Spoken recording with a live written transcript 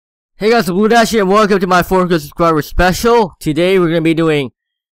Hey guys, it's Blue Dash here and welcome to my 400 subscriber special. Today we're gonna be doing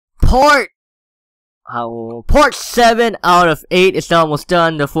part 7 out of 8. It's almost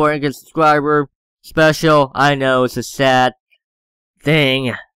done, the 400 subscriber special. I know it's a sad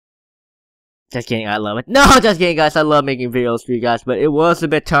thing. Just kidding, I love it. No, just kidding guys, I love making videos for you guys, but it was a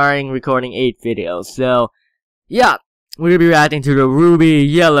bit tiring recording 8 videos. So, yeah, we're gonna be reacting to the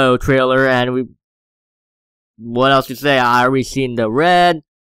RWBY Yellow trailer, and what else to say? I already seen the red,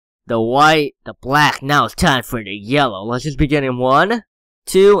 the white, the black. Now it's time for the yellow. Let's just begin in 1,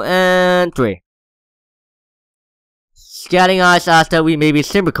 2, and 3. Scatting eyes asked that we may be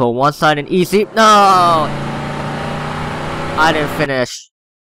symmetrical, one side and easy. No! I didn't finish.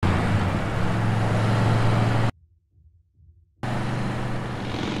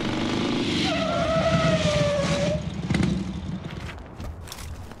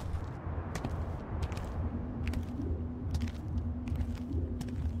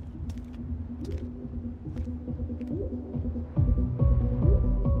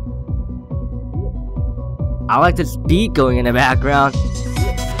 I like this beat going in the background. Ooh.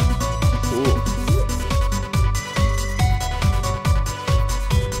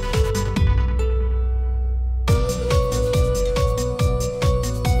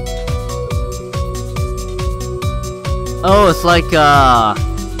 Oh, it's like a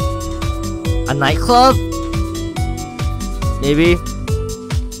nightclub? Maybe?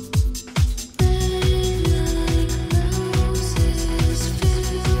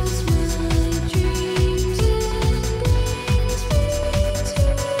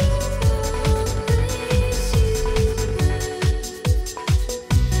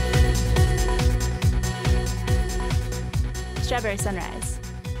 Strawberry sunrise.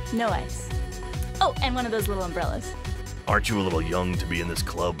 No ice. Oh, and one of those little umbrellas. Aren't you a little young to be in this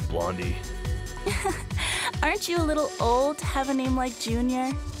club, Blondie? Aren't you a little old to have a name like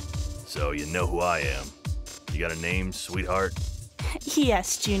Junior? So you know who I am. You got a name, sweetheart?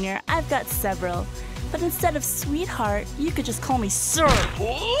 Yes, Junior, I've got several. But instead of sweetheart, you could just call me Sir.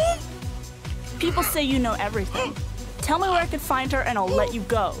 People say you know everything. Tell me where I could find her and I'll let you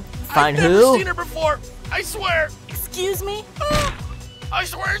go. Find who? I've never seen her before. I swear. Excuse me? I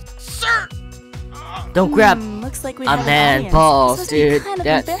swear, sir. Don't grab looks like we a have an man audience. balls, This must dude. be kind of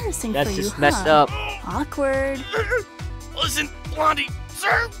embarrassing That's for you, just messed huh? up. Awkward. Listen, Blondie,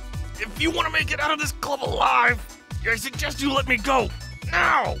 sir. If you want to make it out of this club alive, I suggest you let me go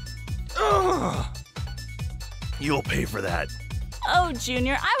now. You'll pay for that. Oh,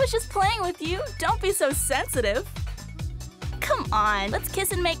 Junior, I was just playing with you. Don't be so sensitive. Come on, let's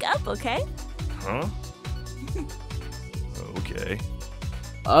kiss and make up, okay? Huh? Okay.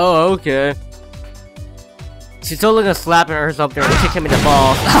 Oh, okay. She's totally gonna slap him or something or kick him in the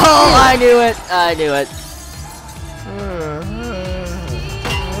balls. Oh, I knew it! I knew it.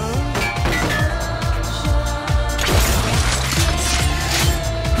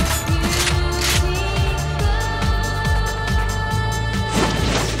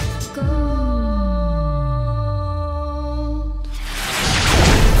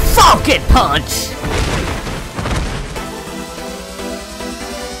 Falcon punch!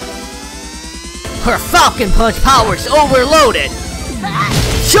 Her Falcon Punch power's overloaded!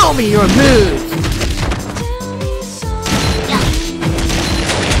 Show me your moves!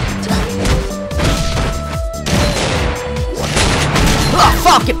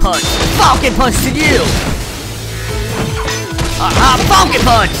 Falcon Punch! Falcon Punch to you! Falcon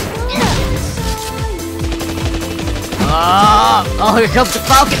Punch! Oh, here comes the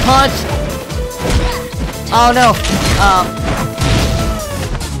Falcon Punch! Oh no!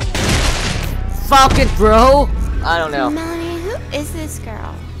 Falcon, bro? I don't know. Melanie, who is this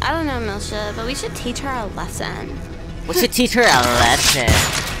girl? I don't know, Milsha, but we should teach her a lesson. We should teach her a lesson.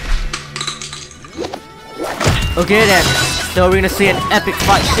 Okay then, so we're gonna see an epic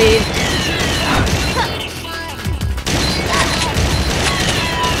fight scene.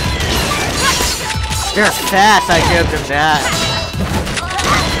 They're fast, I give them that.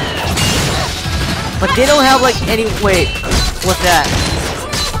 But they don't have like any, wait, what's that?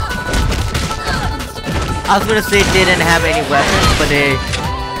 I was gonna say they didn't have any weapons, but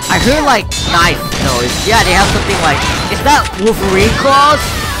I heard like knife noise. Yeah, they have something like, is that Wolverine claws?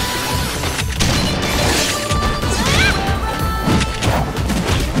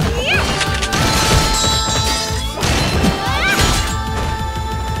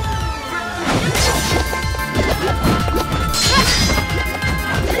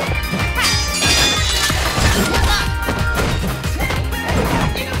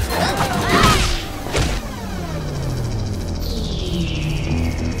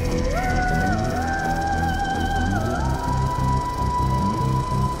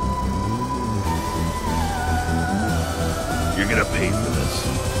 You're gonna pay for this.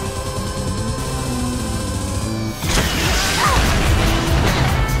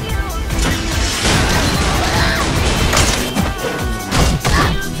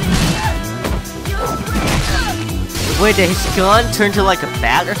 Wait, did his gun turn to like a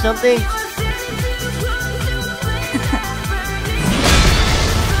bat or something?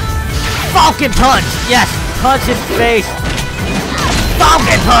 Falcon punch! Yes! Punch his face!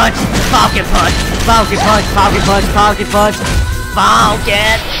 Falcon punch! Falcon punch! Falcon punch! Falcon punch! Falcon punch!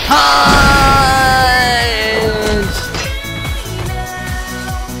 Falcon punch!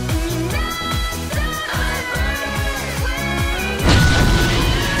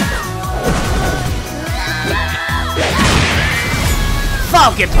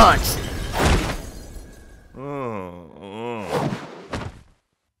 Falcon punch!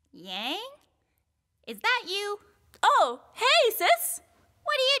 Yang? Is that you? Oh, hey, sis!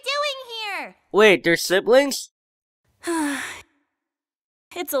 What are you doing here? Wait, they're siblings?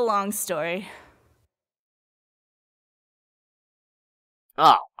 It's a long story.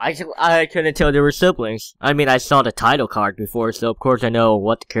 Oh, I couldn't tell they were siblings. I mean, I saw the title card before, so of course I know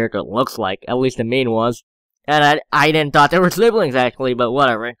what the character looks like, at least the main ones. And I didn't thought they were siblings, actually, but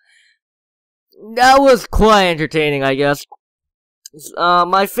whatever. That was quite entertaining, I guess.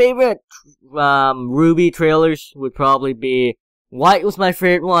 My favorite, RWBY trailers would probably be... White was my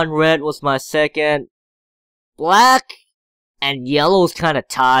favorite one, red was my second, black and yellow is kind of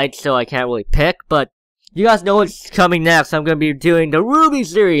tied, so I can't really pick, but you guys know what's coming next. I'm going to be doing the RWBY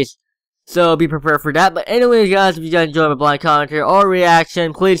series, so be prepared for that. But anyways, guys, if you guys enjoyed my blind commentary or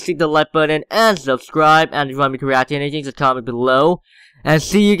reaction, please click the like button and subscribe. And if you want me to react to anything, just comment below. And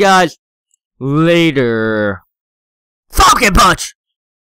see you guys later. Falcon Punch!